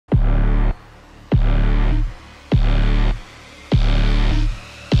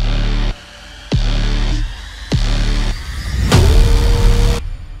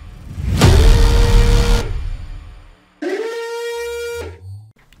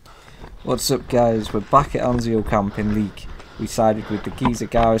What's up guys, we're back at Anzio camp in Leek. We sided with the Geezer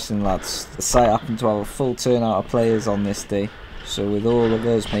Garrison lads. The site happened to have a full turnout of players on this day, so with all of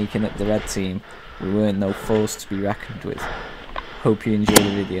us making up the red team, we weren't no force to be reckoned with. Hope you enjoy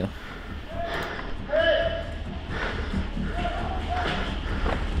the video.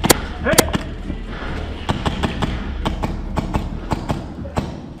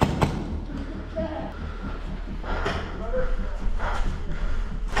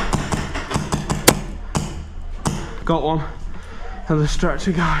 Got one of the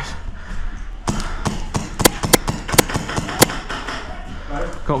stretcher guys.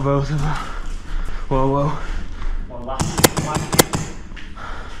 Got both of them. Whoa, whoa. One last.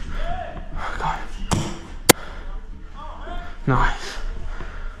 Got it. Nice.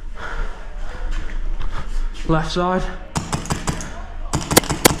 Left side.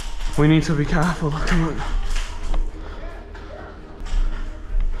 We need to be careful. Come on.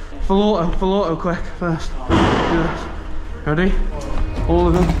 Full auto quick first. Do this. Ready? All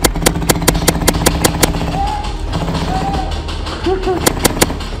of them.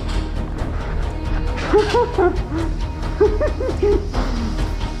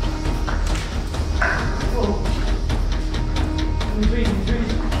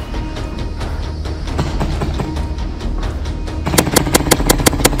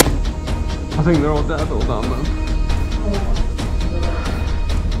 I think they're all dead, all down there.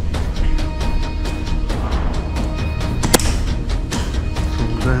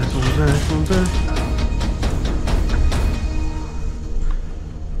 Someone's there.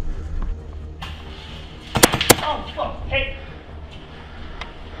 Oh, fuck, hey!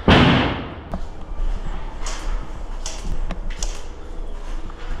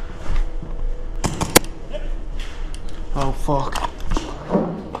 Oh fuck.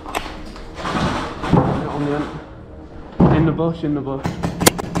 On the end. In the bush, in the bush.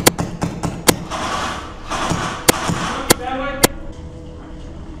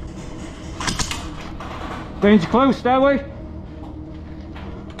 Danger close, stairway.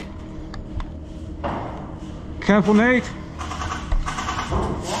 Careful, Nate.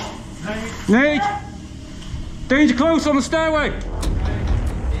 Nate! Danger close on the stairway.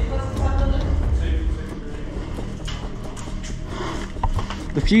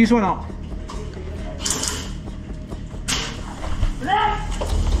 The fuse went up.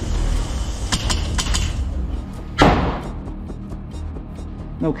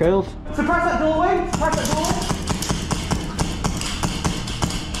 No kills. Suppress that doorway! Suppress that doorway!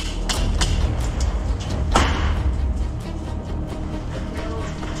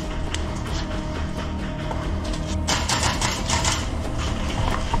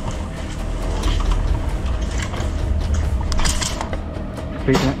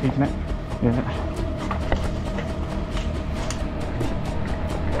 Reconnect. Yeah.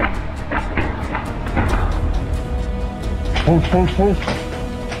 Hold.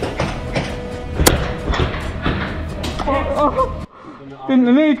 Oh. Didn't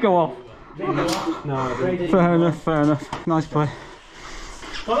the lead go off? No, fair enough. Nice play.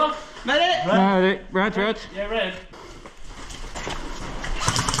 Hold on. Medic. Red. Yeah, red.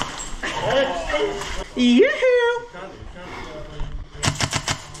 Yoo-hoo!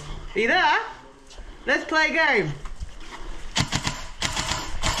 Are you there? Let's play a game.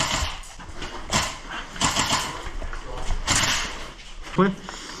 Play.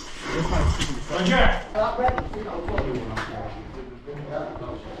 Roger!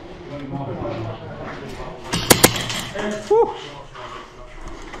 Woo.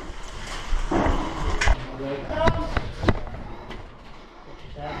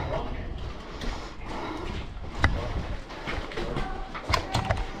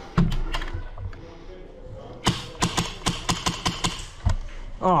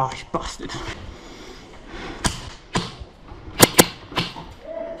 Oh, you bastard.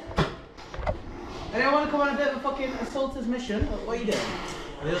 Anyone want to come on a bit of a fucking assaulter's mission? What are you doing?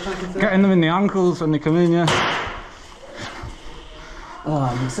 Are they all trying to Getting them in the ankles when they come in, yeah.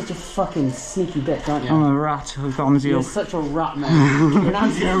 Oh, you're such a fucking sneaky bitch, aren't you? I'm a rat with Anzio. You're such a rat, man. You're an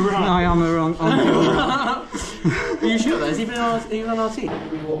Anzio rat. I am a Anzio rat. Are you sure though? Is he even on our team?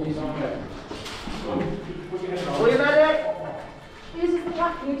 Will you medic? Uses the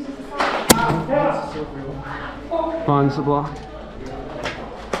black, uses the fire. Finds the block.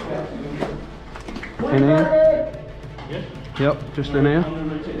 In here? Yep, just in here.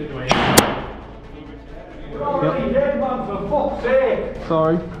 Yep.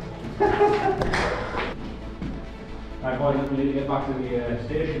 Sorry. Right, boys, we need to get back to the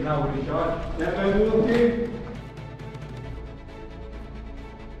station now. We're in charge. Yeah, we will do.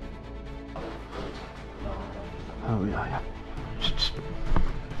 Oh yeah. Just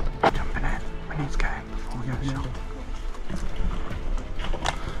jumping in. yeah.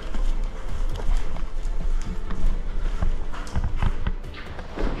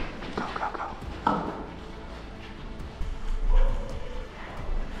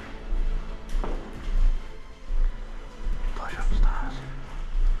 Push upstairs.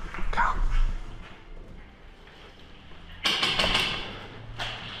 Come.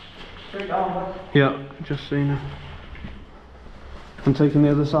 Yeah, just seen it. I'm taking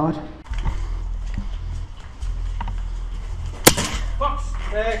the other side. Box.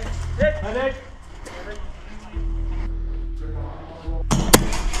 Hit.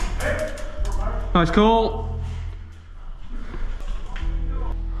 Nice call.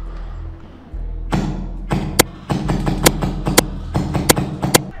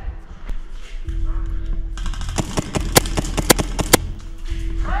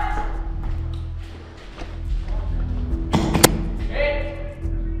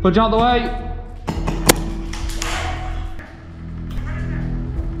 Push out the way.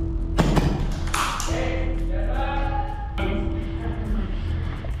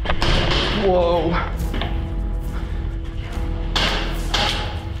 Whoa.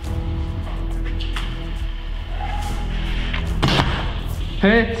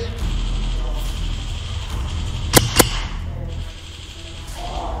 Hit.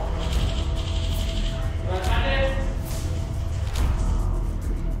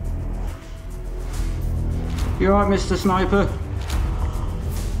 You alright, Mr. Sniper?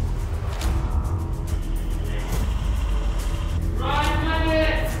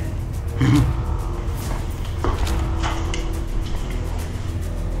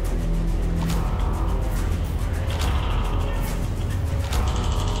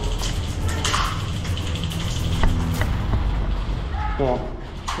 One,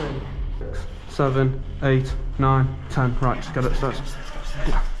 2, 6, 7, 8, 9, 10. Right, just get upstairs.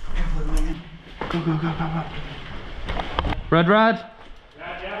 Go. Red.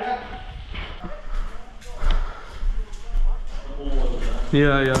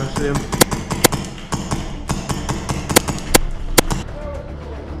 Yeah, I see him.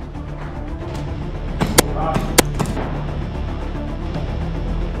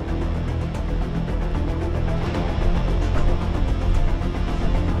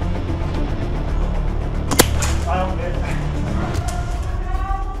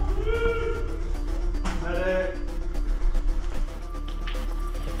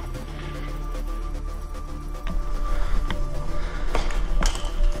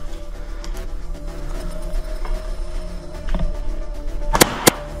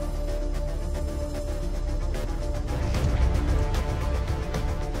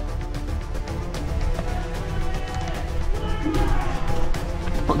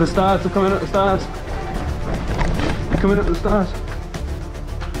 Up the stairs, they're coming up the stairs. They're coming up the stairs.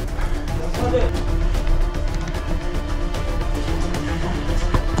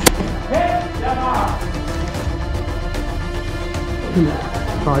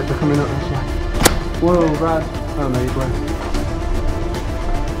 Right, they're coming up this way. Whoa, Brad. Oh no, he's left.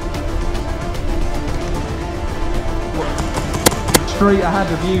 Straight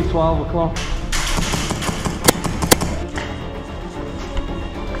ahead of you, 12 o'clock.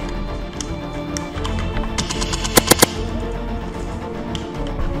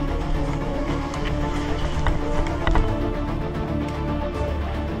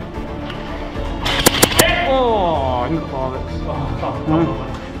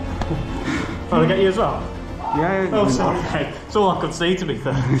 I'll get you as well? Yeah. Oh, sorry. That's all I could see, to be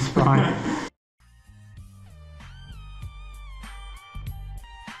fair. It's fine.